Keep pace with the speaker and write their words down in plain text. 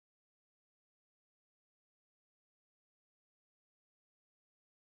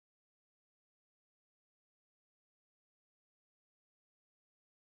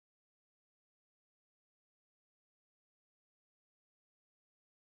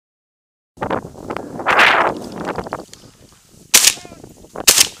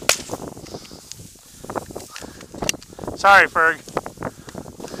Sorry, Ferg.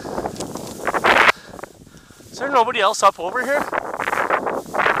 Is there nobody else up over here?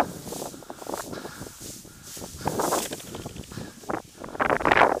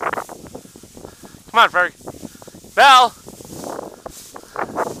 Come on, Ferg. Val!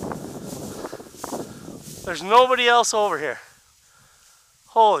 There's nobody else over here.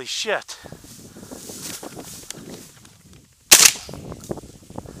 Holy shit.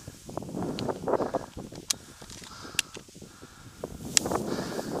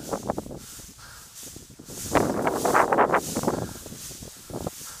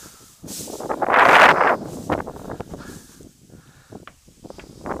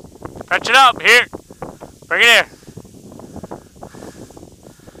 Fetch it up, here. Bring it here.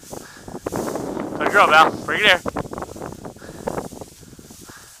 Good girl, Val. Bring it here.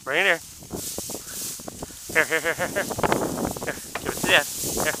 Bring it here. Here. Here. Give it to Dad.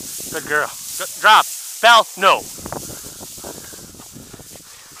 Here. Good girl. Good. Drop. Val, no.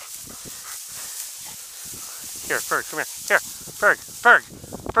 Here, Ferg, come here. Here. Ferg.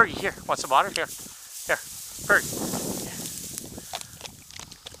 Fergie, here. Want some water? Here. Here. Ferg.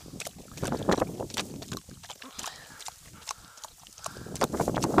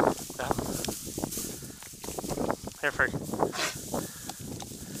 Here, Ferg.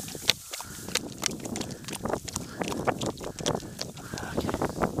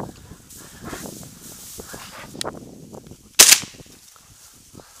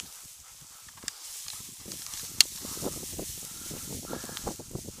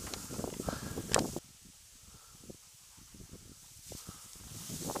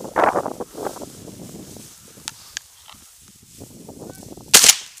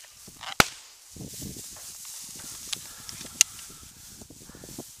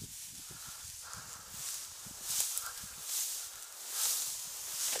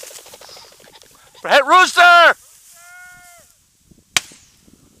 Hit Rooster!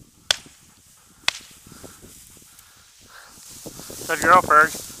 Good girl,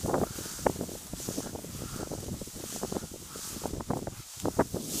 Ferg.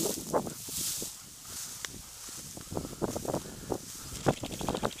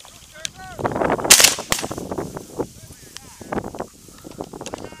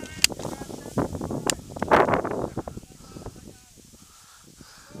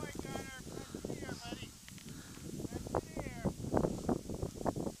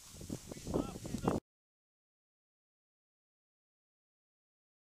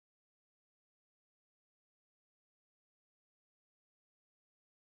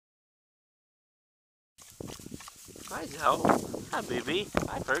 Hi, Zoe. Hi, baby.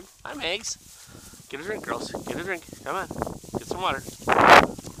 Hi, Ferg. Hi, Megs. Get a drink, girls. Get a drink. Come on. Get some water.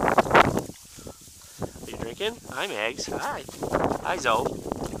 Are you drinking? Hi, Megs. Hi. Hi, Zoe.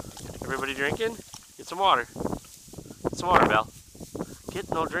 Everybody drinking? Get some water. Get some water, Val.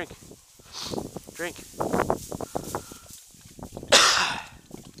 No, drink. Drink.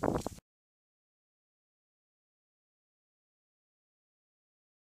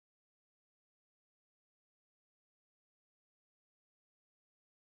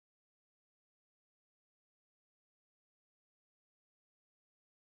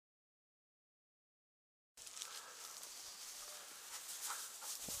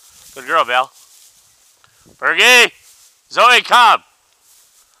 Good girl, Val. Fergie! Zoe, come!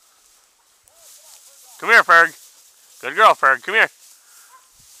 Come here, Ferg. Good girl, Ferg. Come here.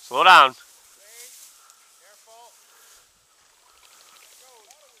 Slow down.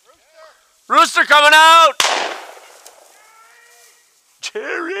 Rooster coming out!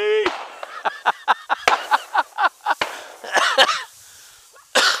 Jerry!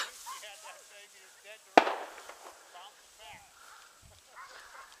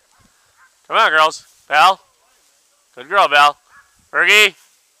 Come on, girls. Val. Good girl, Val. Fergie.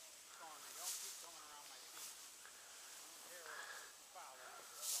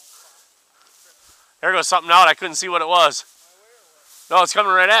 There goes something out. I couldn't see what it was. No, it's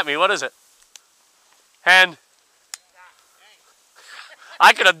coming right at me. What is it? Hen.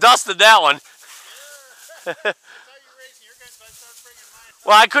 I could have dusted that one.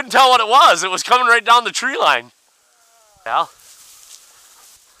 Well, I couldn't tell what it was. It was coming right down the tree line. Val.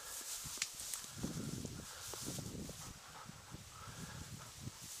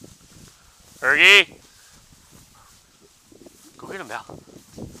 Fergie. Go get him, Val.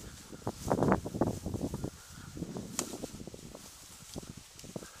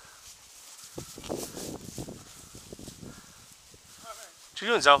 What you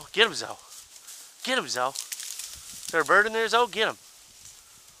doing, Zoe? Get him, Zoe. Get him, Zoe. Is there a bird in there, Zoe? Get him.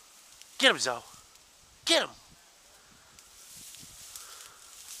 Get him, Zoe. Get him.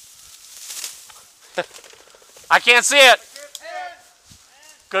 I can't see it.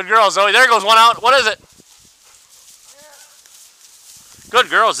 Good girl, Zoe. There goes one out. What is it? Good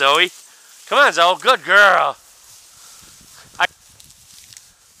girl, Zoe. Come on, Zoe. Good girl.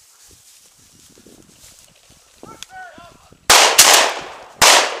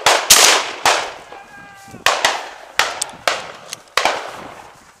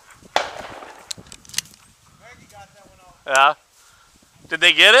 Yeah. Did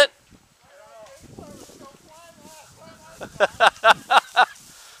they get it?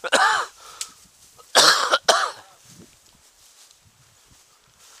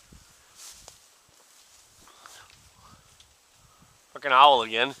 Fucking owl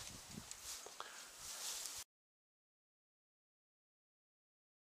again.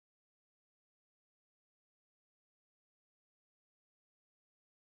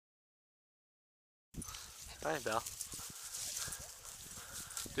 Hi, Belle.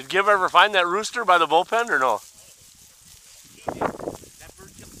 Did Gib ever find that rooster by the bullpen or no? That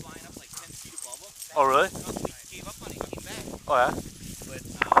bird kept flying up like 10 feet above him. Oh, really? He gave up on it. He came back. Oh, yeah? But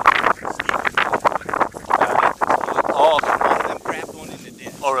Oh, okay. one of them grabbed one in the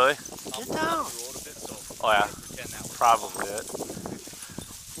ditch. Oh, really? Get down. The road a bit, so Oh, yeah. pretend that was Probably it.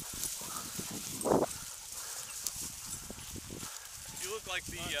 You look like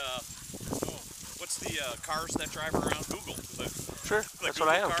the, what's the cars that drive around? Google. Sure, that's what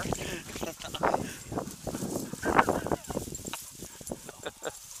I am.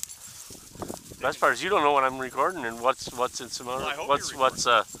 Best part is you don't know when I'm recording and what's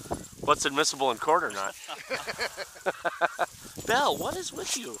admissible in court or not. Belle, what is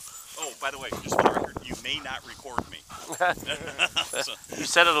with you? Oh, by the way, just for the record, you may not record me. So, You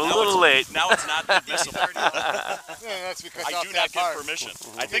said it a little late. Now it's not admissible. Yeah, that's because I do not give permission.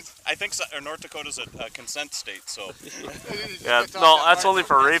 I think North Dakota's a consent state, so. Yeah, no, that's only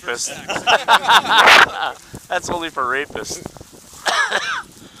for rapists. That's only for rapists.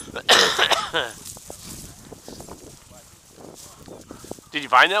 Did you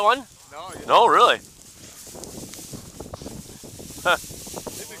find that one? No, yeah. No, really? Huh.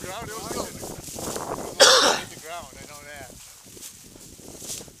 Hit the ground, it was good. Hit the ground, I know that.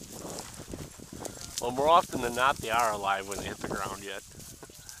 Well, more often than not, they are alive when they hit the ground yet.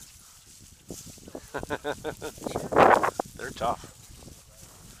 They're tough.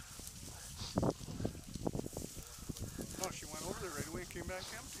 No, she went over there right away and came back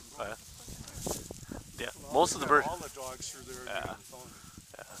empty. Oh, yeah. Yeah, most of the birds. All the dogs through there. Yeah.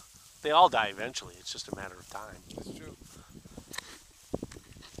 They all die eventually. It's just a matter of time. That's true.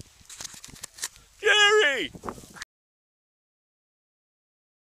 Jerry!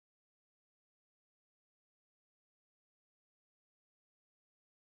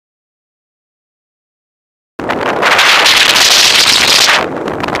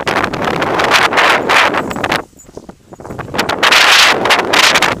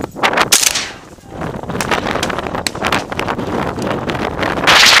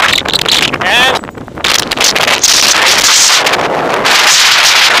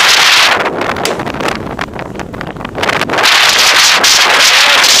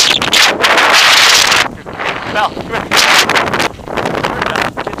 Belle, come here.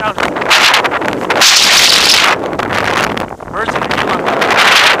 Get down here. Birds in your lap.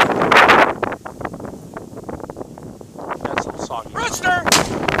 That's a little soggy. Rooster!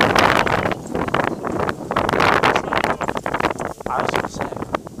 I was going to say,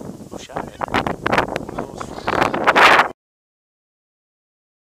 who shot it?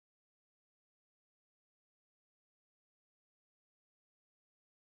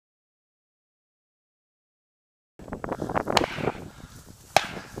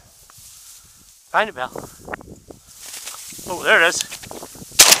 Find it, Belle. Oh, there it is.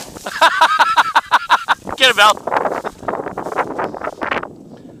 Get it, Belle.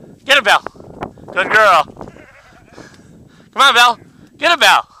 Get it, Belle. Good girl. Come on, Belle. Get it,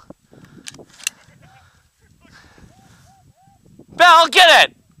 Belle. Belle, get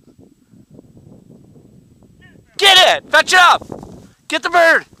it. Get it. Fetch it up. Get the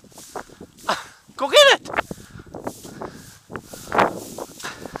bird. Go get it.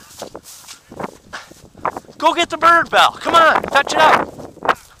 Go get the bird, Belle. Come on, fetch it up.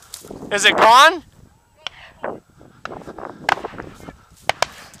 Is it gone?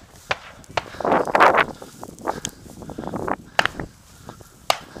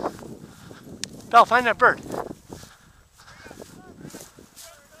 Belle, find that bird.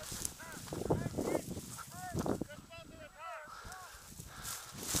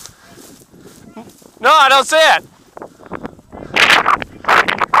 No, I don't see it.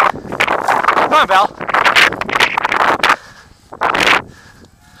 Come on, Belle.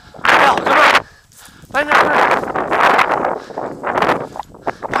 Belle, come on. Find that bird.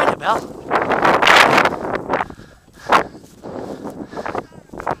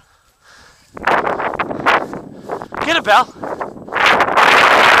 Get it, Belle. Get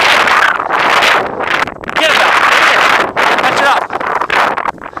it, Belle. Right here. Catch it up.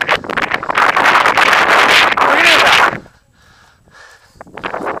 Bring it in, Belle.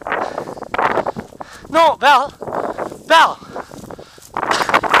 No, Belle. Belle.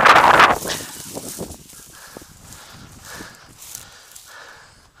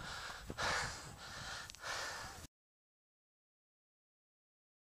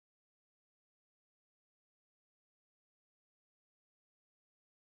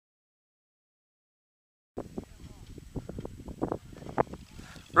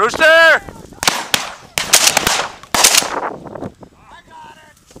 Rooster! I got it.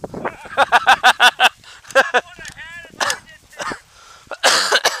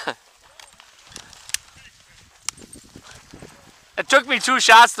 It took me 2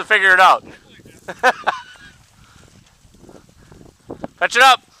 shots to figure it out. Fetch it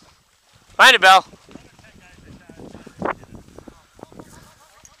up. Find it, Belle.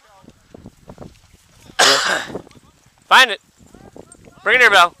 Find it. Bring it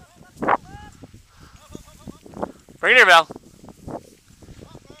here, Belle. Bring it here, Belle.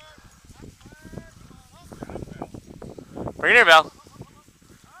 Bring it here, Belle.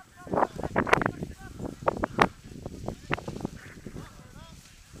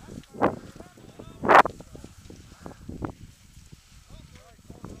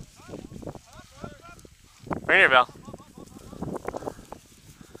 Bring it here, Belle.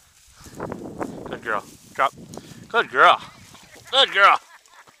 Good girl. Drop. Good girl. Good girl.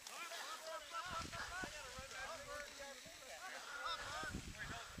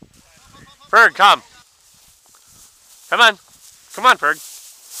 Ferg, come. Come on. Come on, Ferg.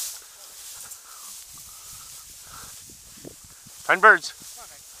 Find birds.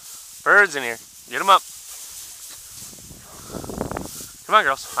 Birds in here. Get them up. Come on,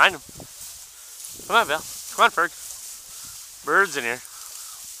 girls. Find them. Come on, Belle. Come on, Ferg. Birds in here.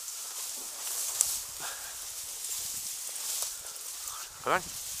 Come on.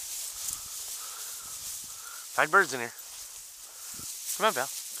 Find birds in here. Come on, Belle.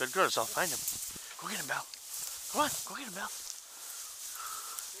 Good girls. I'll find them. Go get them, Belle. Come on. Go get them, Belle.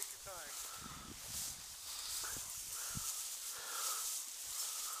 Take your time.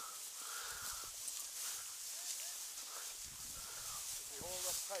 If you hold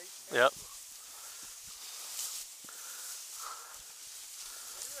up tight. Yep.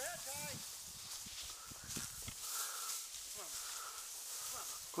 Over your head, Ty.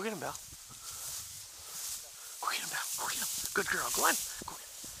 Go get him, Belle. Go get him, Belle. Go get him. Good girl. Go on. Go get him.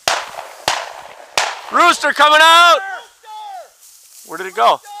 Rooster coming out! Where did it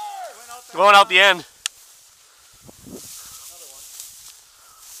go? Going out the end.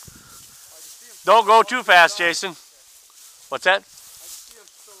 Don't go too fast, Jason. What's that?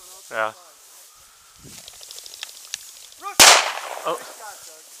 Yeah. Oh.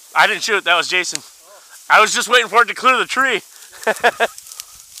 I didn't shoot. That was Jason. I was just waiting for it to clear the tree.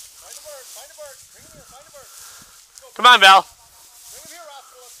 Come on, Val. Bring him here,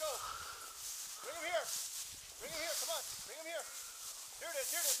 Roscoe. Let's go. Bring him here. Bring him here. Come on. Bring him here. Here it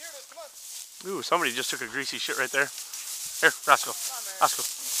is. Here it is. Here it is. Come on. Ooh, somebody just took a greasy shit right there. Here, Roscoe. Come on, man. Roscoe.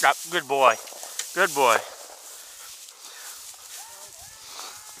 Drop. Good boy. Good boy.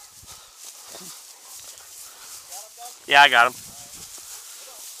 Yeah, I got him.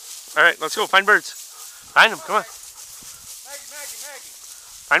 All right, let's go. Find birds. Find them. Come on. Maggie.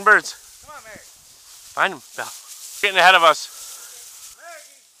 Find birds. Come on, Maggie. Find them, Val. Getting ahead of us.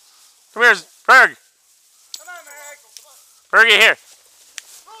 Maggie. Come here, Ferg. Come on, Mag. Come on. Fergie, here.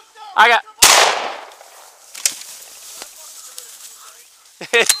 Rooster. I got.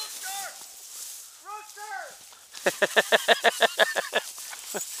 Rooster.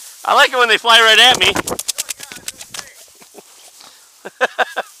 I like it when they fly right at me.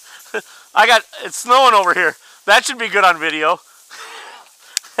 It's snowing over here. That should be good on video.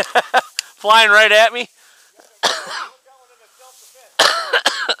 Flying right at me.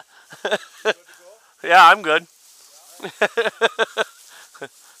 Yeah, I'm good.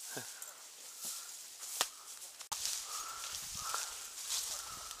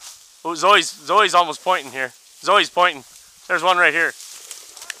 Oh, Zoe's almost pointing here. Zoe's pointing. There's one right here.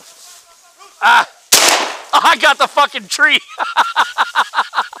 Ah! Oh, I got the fucking tree.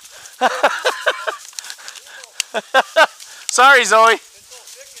 Sorry, Zoe.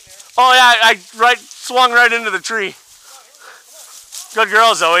 Oh yeah, I swung right into the tree. Good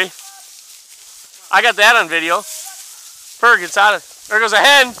girl, Zoe. I got that on video. Ferg, it's out of. There goes a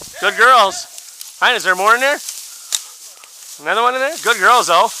hen. Good girls. Fine, is there more in there? Another one in there? Good girls,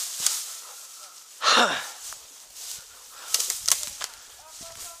 though.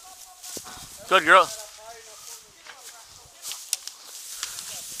 Good girl.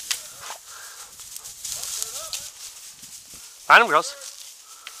 Find him, girls.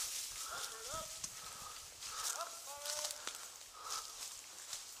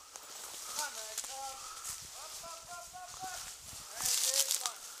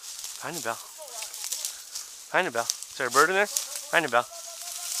 Find him, Belle. Find him, Belle. Is there a bird in there? Find him, Belle.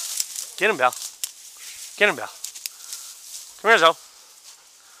 Get him, Belle. Get him, Belle. Come here, Zoe.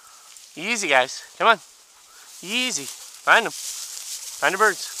 Easy, guys. Come on. Easy. Find them. Find the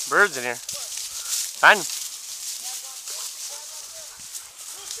birds. Birds in here. Find them.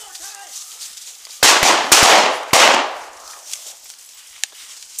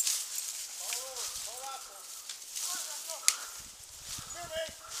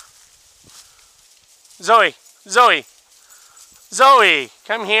 Zoe. Zoe. Zoe.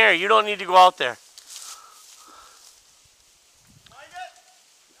 Come here. You don't need to go out there.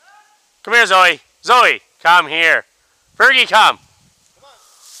 Come here, Zoe. Zoe, come here. Fergie, come. Come on.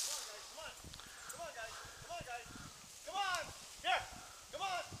 Come on, guys. Come on, guys. Come on, guys. Come on. Here. Come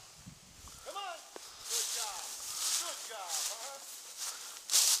on. Come on. Good job. Good job.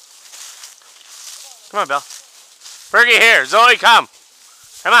 Come on, Belle. Fergie, here. Zoe, come.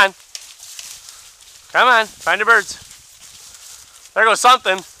 Come on. Come on. Find the birds. There goes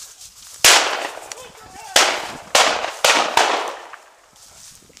something.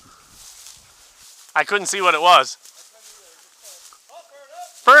 I couldn't see what it was.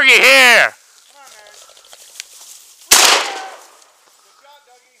 Fergie, here.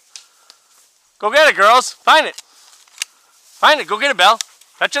 Go get it, girls. Find it. Find it. Go get it, Belle.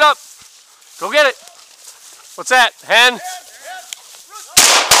 Touch it up. Go get it. What's that? Hen?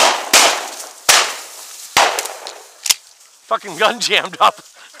 Fucking gun jammed up.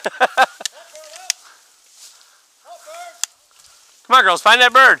 Come on, girls. Find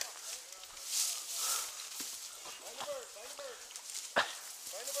that bird.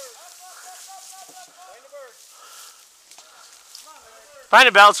 Find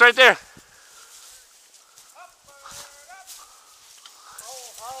it, Belle. It's right there.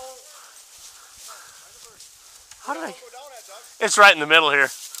 How did I? It's right in the middle here.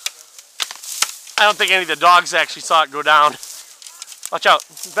 I don't think any of the dogs actually saw it go down. Watch out.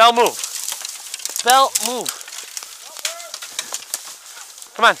 Belle, move. Belle, move.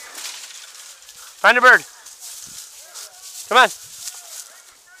 Come on. Find a bird. Come on.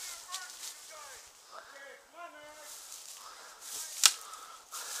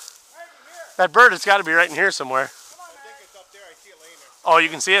 That bird has got to be right in here somewhere. I think it's up there. I see it laying there. Oh, you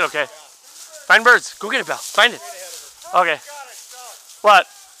can see it? Okay. Find birds. Go get it, Belle. Find it. Okay. Got it, Doug. What?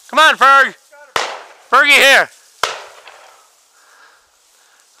 Come on, Ferg. Fergie, here.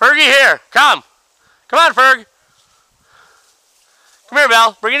 Fergie, here. Come. Come on, Ferg. Come here,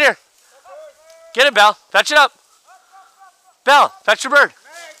 Belle. Bring it here. Get it, Belle. Fetch it up. Belle, fetch the bird.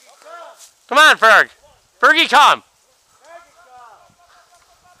 Come on, Ferg. Fergie, come.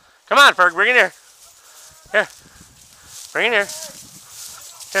 Come on, Ferg. Bring it here. Here. Bring it here.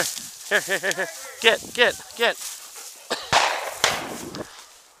 Here. Here, here, here, here. Get.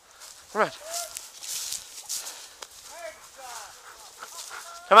 Come on.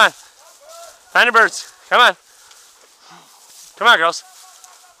 Come on. Find the birds. Come on. Come on, girls.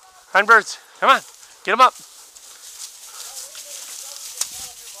 Find birds. Come on. Get them up.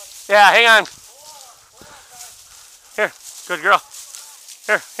 Yeah, hang on. Here. Good girl.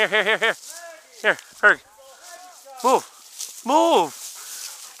 Here. Here, Ferg. Move. Move.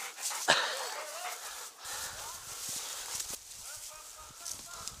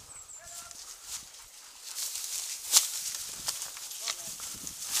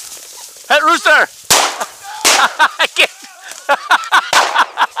 Pet rooster! I can't.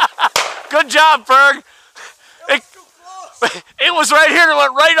 Good job, Ferg. It was right here and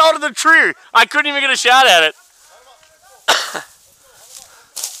went right out of the tree. I couldn't even get a shot at it.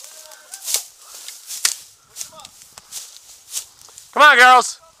 Come on,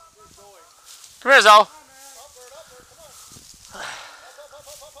 girls. Come here, Zoe.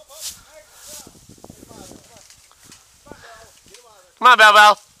 Come on,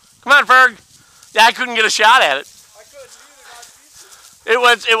 Belle. Come on, Ferg. Yeah, I couldn't get a shot at it. It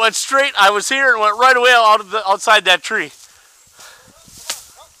went straight. I was here and went right away outside that tree.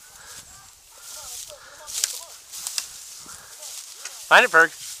 Find it, Ferg.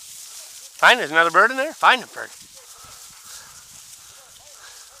 Find it. There's another bird in there. Find him, Ferg.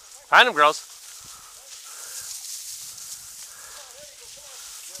 Find him, girls.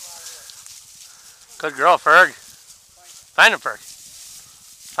 Good girl, Ferg. Find him, Ferg.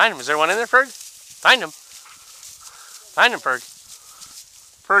 Find him. Is there one in there, Ferg? Find him. Find him, Ferg.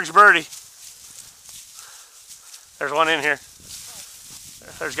 Ferg's birdie. There's one in here.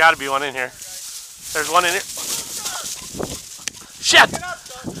 There's got to be one in here. There's one in here. Shit! Get up,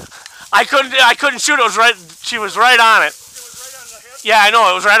 though. I couldn't shoot. It was right. She was right on it. It was right on the head. Yeah, I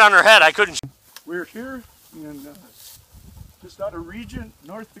know. It was right on her head. I couldn't. We're here in just out of Regent,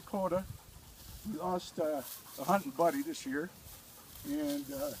 North Dakota. We lost a hunting buddy this year, and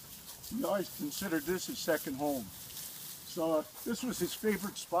we always considered this his second home. So this was his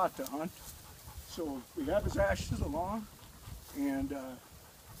favorite spot to hunt. So we have his ashes along, and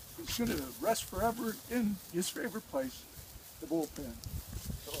he's going to rest forever in his favorite place, the bullpen.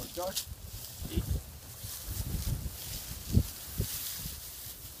 So Doc,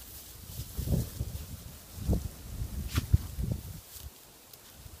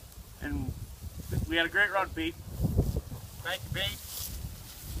 And we had a great run, Pete. Thank you, Pete.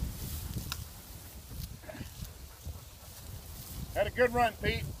 Had a good run,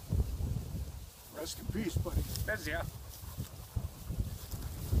 Pete. rest in peace, buddy. That's yeah.